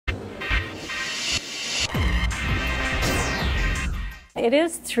It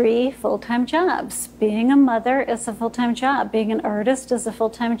is 3 full-time jobs. Being a mother is a full-time job. Being an artist is a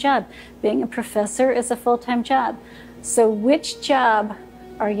full-time job. Being a professor is a full-time job. So which job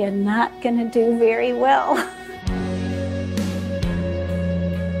are you not going to do very well?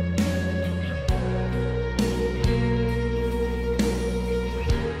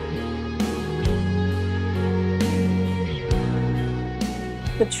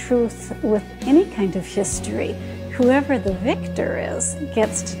 The truth with any kind of history, whoever the victor is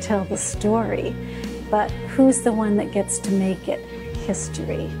gets to tell the story, but who's the one that gets to make it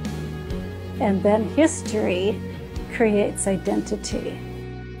history? And then history creates identity.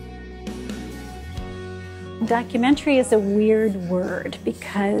 Documentary is a weird word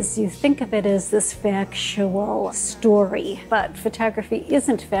because you think of it as this factual story, but photography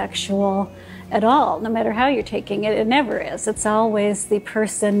isn't factual at all. No matter how you're taking it, it never is. It's always the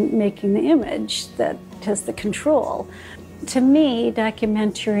person making the image that has the control. To me,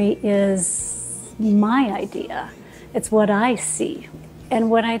 documentary is my idea. It's what I see. And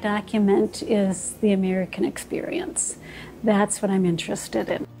what I document is the American experience. That's what I'm interested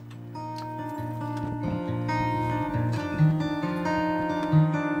in.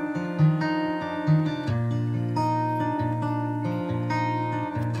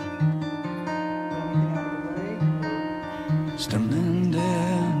 Stumbling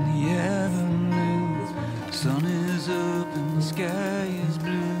down the avenue, sun is up and the sky is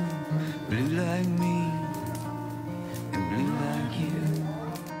blue, blue like me and blue like you.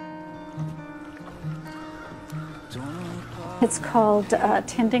 It's called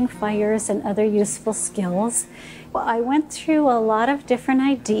Tending Fires and Other Useful Skills. Well, I went through a lot of different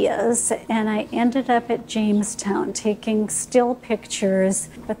ideas and I ended up at Jamestown taking still pictures,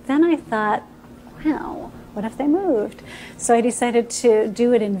 but then I thought, wow, what if they moved? So I decided to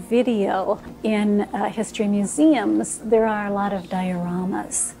do it in video. In history museums, there are a lot of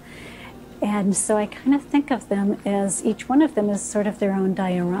dioramas. And so I kind of think of them as, each one of them is sort of their own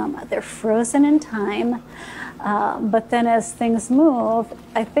diorama. They're frozen in time, but then as things move,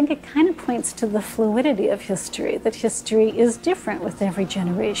 I think it kind of points to the fluidity of history, that history is different with every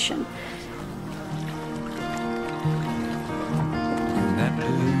generation. That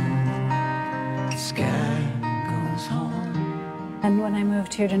blue sky. And when I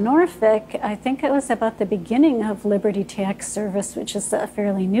moved here to Norfolk, I think it was about the beginning of Liberty Tax Service, which is a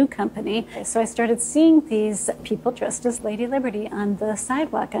fairly new company. So I started seeing these people dressed as Lady Liberty on the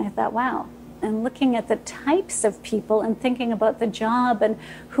sidewalk, and I thought, wow. And looking at the types of people and thinking about the job and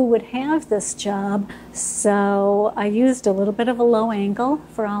who would have this job. So I used a little bit of a low angle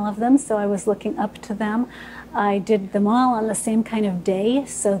for all of them, so I was looking up to them. I did them all on the same kind of day,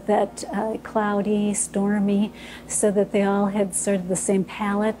 so that cloudy, stormy, so that they all had sort of the same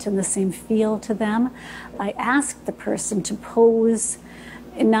palette and the same feel to them. I asked the person to pose,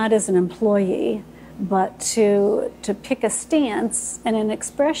 not as an employee, but to pick a stance and an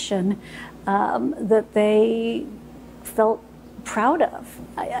expression that they felt proud of.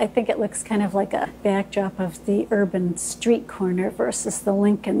 I think it looks kind of like a backdrop of the urban street corner versus the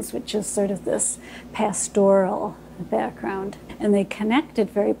Lincolns, which is sort of this pastoral background. And they connected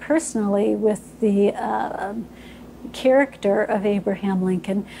very personally with the character of Abraham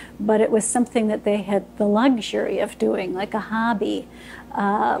Lincoln, but it was something that they had the luxury of doing, like a hobby.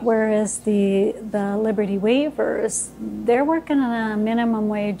 Whereas the Liberty Waivers, they're working on a minimum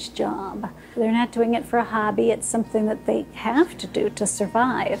wage job. They're not doing it for a hobby, it's something that they have to do to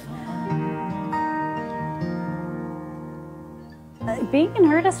survive. Being an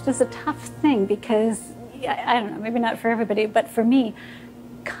artist is a tough thing because, I don't know, maybe not for everybody, but for me,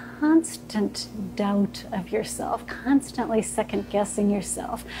 constant doubt of yourself, constantly second-guessing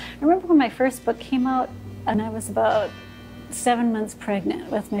yourself. I remember when my first book came out, and I was about 7 months pregnant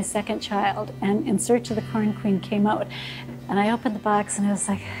with my second child, and In Search of the Corn Queen came out. And I opened the box and I was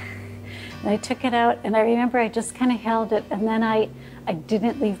like, and I took it out, and I remember I just kind of held it, and then I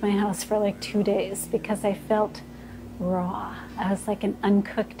didn't leave my house for like 2 days because I felt raw. I was like an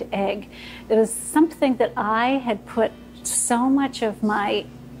uncooked egg. It was something that I had put so much of my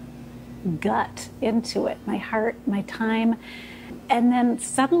gut into it, my heart, my time. And then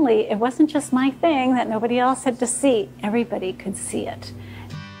suddenly it wasn't just my thing that nobody else had to see. Everybody could see it.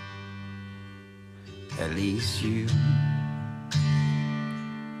 At least you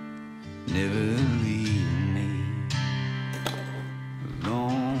never leave me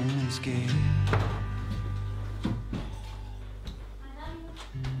alone and scared.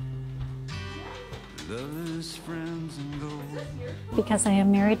 Lovers, friends, and gold. Because I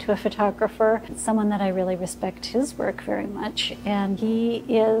am married to a photographer, someone that I really respect his work very much, and he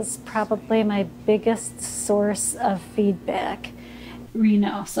is probably my biggest source of feedback.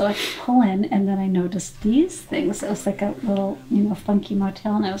 Reno. So I pull in, and then I noticed these things. It was like a little, funky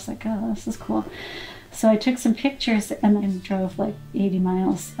motel, and I was like, oh, this is cool. So I took some pictures and then drove like 80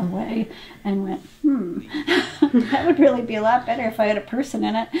 miles away and went, that would really be a lot better if I had a person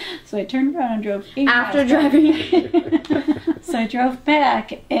in it. So I turned around and drove 80 After miles driving. So I drove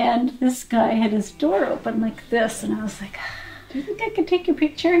back, and this guy had his door open like this, and I was like, do you think I could take your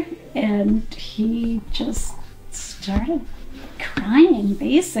picture? And he just started crying,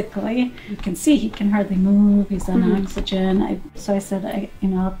 basically. You can see he can hardly move. He's on oxygen. So I said,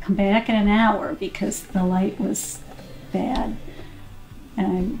 I'll come back in an hour because the light was bad. And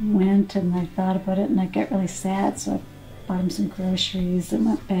I went and I thought about it, and I got really sad. So I bought him some groceries and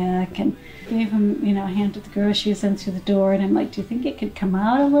went back and gave him, handed the groceries in through the door. And I'm like, do you think it could come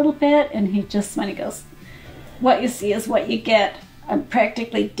out a little bit? And he just, when he goes, what you see is what you get. I'm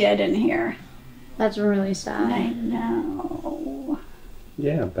practically dead in here. That's really sad. I know.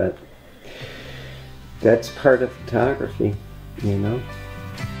 Yeah, but that's part of photography,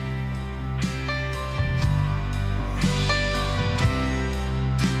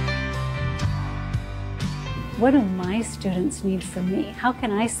 What do my students need from me? How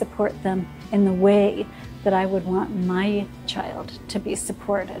can I support them in the way that I would want my child to be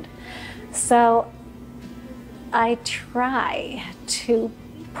supported? So I try to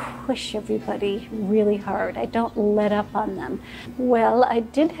push everybody really hard. I don't let up on them. Well, I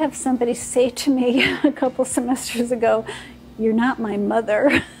did have somebody say to me a couple semesters ago, "You're not my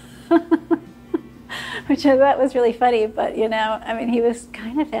mother," which I thought was really funny, but he was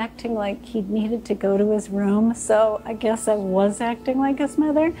kind of acting like he needed to go to his room, so I guess I was acting like his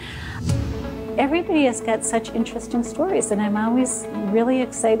mother. Everybody has got such interesting stories, and I'm always really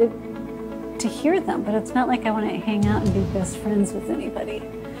excited to hear them, but it's not like I want to hang out and be best friends with anybody.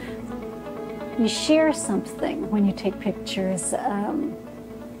 You share something when you take pictures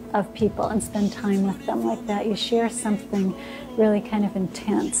of people and spend time with them like that. You share something really kind of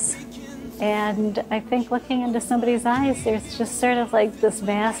intense. And I think looking into somebody's eyes, there's just sort of like this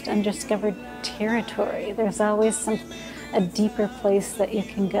vast undiscovered territory. There's always a deeper place that you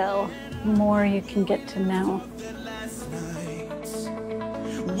can go, more you can get to know.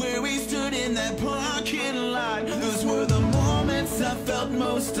 Where we stood in that parking lot, those were the moments I felt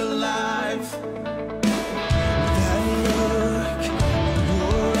most alive.